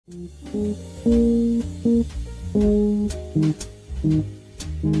Hi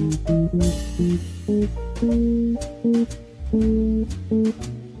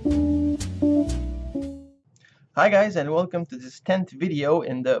guys, and welcome to this 10th video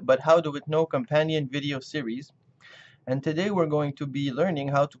in the But How Do It Know companion video series. And today we're going to be learning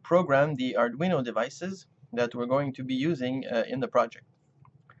how to program the Arduino devices that we're going to be using in the project.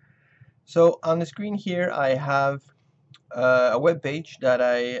 So on the screen here I have a web page that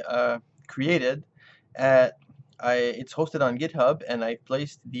I created. It's hosted on GitHub, and I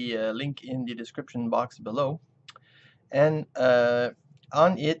placed the link in the description box below. And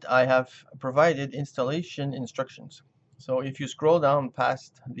on it I have provided installation instructions. So if you scroll down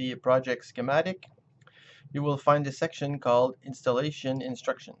past the project schematic, you will find a section called installation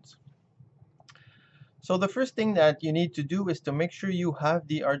instructions. So the first thing that you need to do is to make sure you have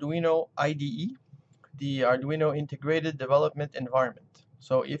the Arduino IDE, the Arduino Integrated Development Environment.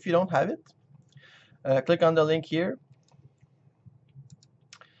 So if you don't have it, click on the link here.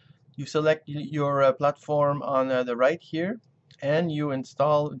 You select your platform on the right here, and you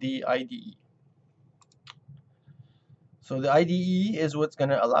install the IDE. So the IDE is what's going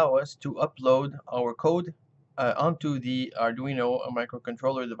to allow us to upload our code onto the Arduino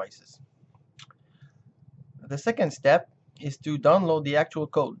microcontroller devices. The second step is to download the actual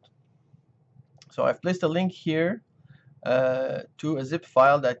code. So I've placed a link here to a zip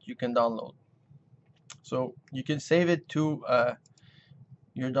file that you can download. So you can save it to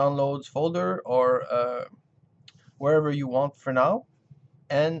your downloads folder or wherever you want for now.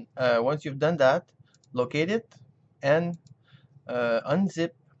 And once you've done that, locate it and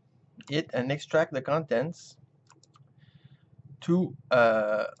unzip it and extract the contents to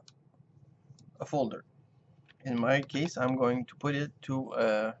a folder. In my case, I'm going to put it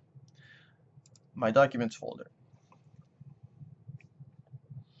to my documents folder.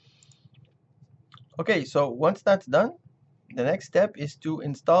 Okay, so once that's done, the next step is to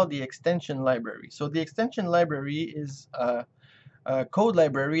install the extension library. So the extension library is a code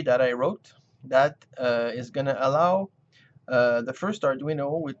library that I wrote that is going to allow the first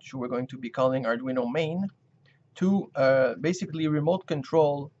Arduino, which we're going to be calling Arduino main, to basically remote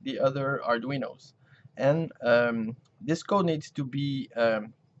control the other Arduinos. And this code needs to be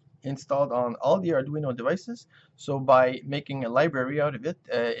installed on all the Arduino devices. So by making a library out of it,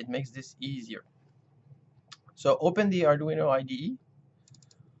 it makes this easier. So open the Arduino IDE.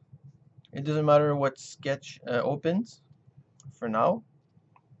 It doesn't matter what Sketch opens for now.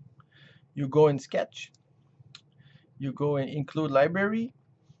 You go in Sketch. You go in Include Library,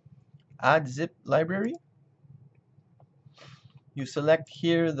 Add Zip Library. You select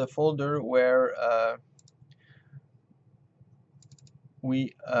here the folder where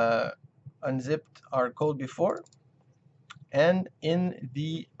we unzipped our code before, and in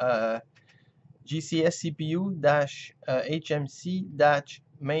the GCS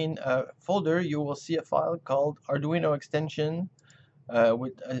CPU-HMC-main folder, you will see a file called Arduino extension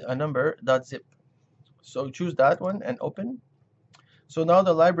with a number .zip. So choose that one and open. So now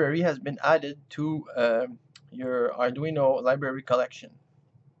the library has been added to your Arduino library collection.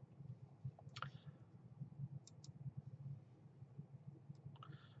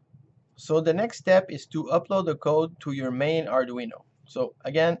 So the next step is to upload the code to your main Arduino. So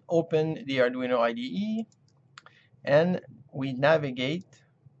again, open the Arduino IDE, and we navigate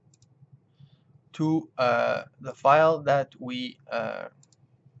to the file that we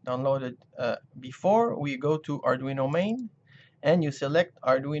downloaded before. We go to Arduino main, and you select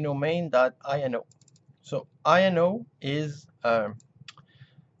Arduino main.ino. So INO is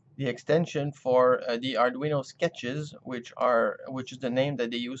the extension for the Arduino sketches, which is the name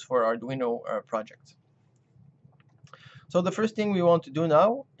that they use for Arduino projects. So the first thing we want to do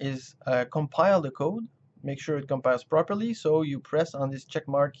now is compile the code, make sure it compiles properly. So you press on this check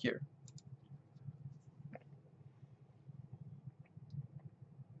mark here.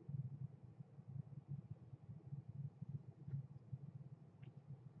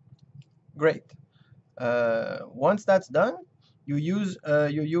 Great. Once that's done, you use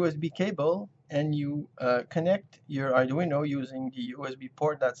your USB cable, and you connect your Arduino using the USB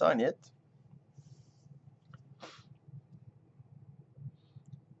port that's on it.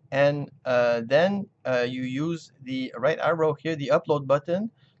 And then you use the right arrow here, the upload button,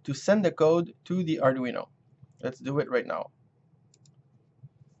 to send the code to the Arduino. Let's do it right now.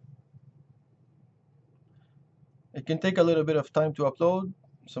 It can take a little bit of time to upload,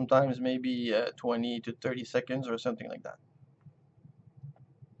 sometimes maybe 20 to 30 seconds or something like that.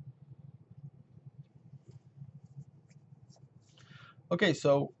 Okay,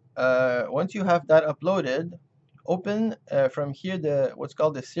 so once you have that uploaded, open from here what's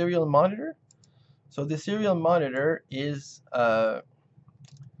called the serial monitor. So the serial monitor is a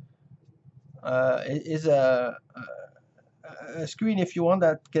screen, if you want,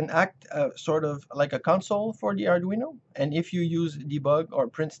 that can act sort of like a console for the Arduino. And if you use debug or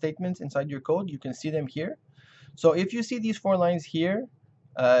print statements inside your code, you can see them here. So if you see these 4 lines here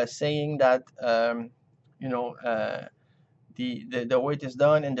saying that the wait is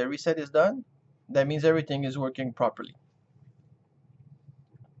done and the reset is done, that means everything is working properly.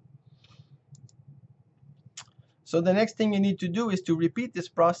 So the next thing you need to do is to repeat this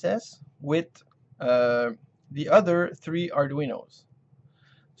process with the other 3 Arduinos.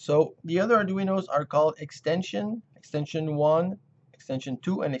 So the other Arduinos are called extension 1, extension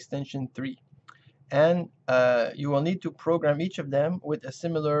 2, and extension 3. And you will need to program each of them with a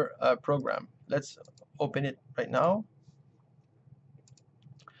similar program. Let's open it right now.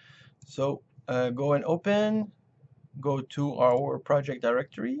 So go and open, go to our project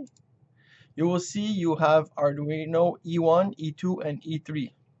directory. You will see you have Arduino E1, E2, and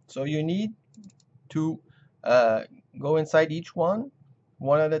E3. So you need to go inside each one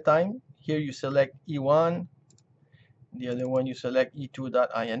at a time. Here you select E1, the other one you select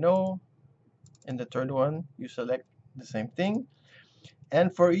E2.ino, and the third one you select the same thing.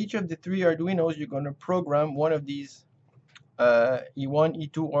 And for each of the 3 Arduinos, you're going to program one of these E1,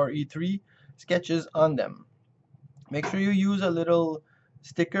 E2, or E3 sketches on them. Make sure you use a little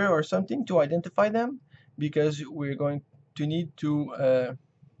sticker or something to identify them, because we're going to need to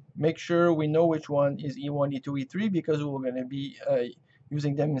make sure we know which one is E1, E2, E3, because we're going to be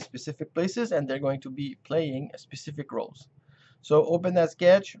using them in specific places and they're going to be playing specific roles. So open that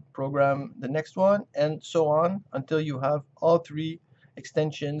sketch, program the next one, and so on until you have all 3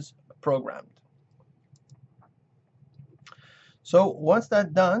 extensions programmed. So once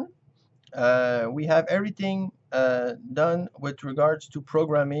that's done, we have everything done with regards to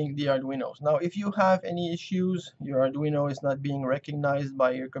programming the Arduinos. Now, if you have any issues, your Arduino is not being recognized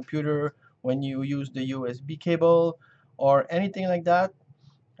by your computer when you use the USB cable or anything like that,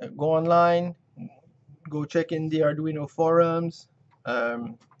 go online, go check in the Arduino forums.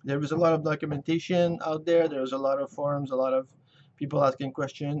 There is a lot of documentation out there. There's a lot of forums, a lot of people asking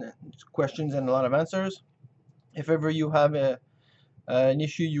questions and a lot of answers. If ever you have an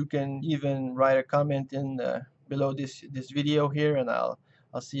issue, you can even write a comment in below this video here, and I'll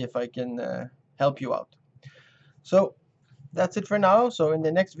see if I can help you out. So that's it for now. So in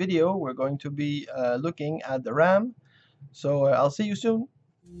the next video, we're going to be looking at the RAM. So I'll see you soon.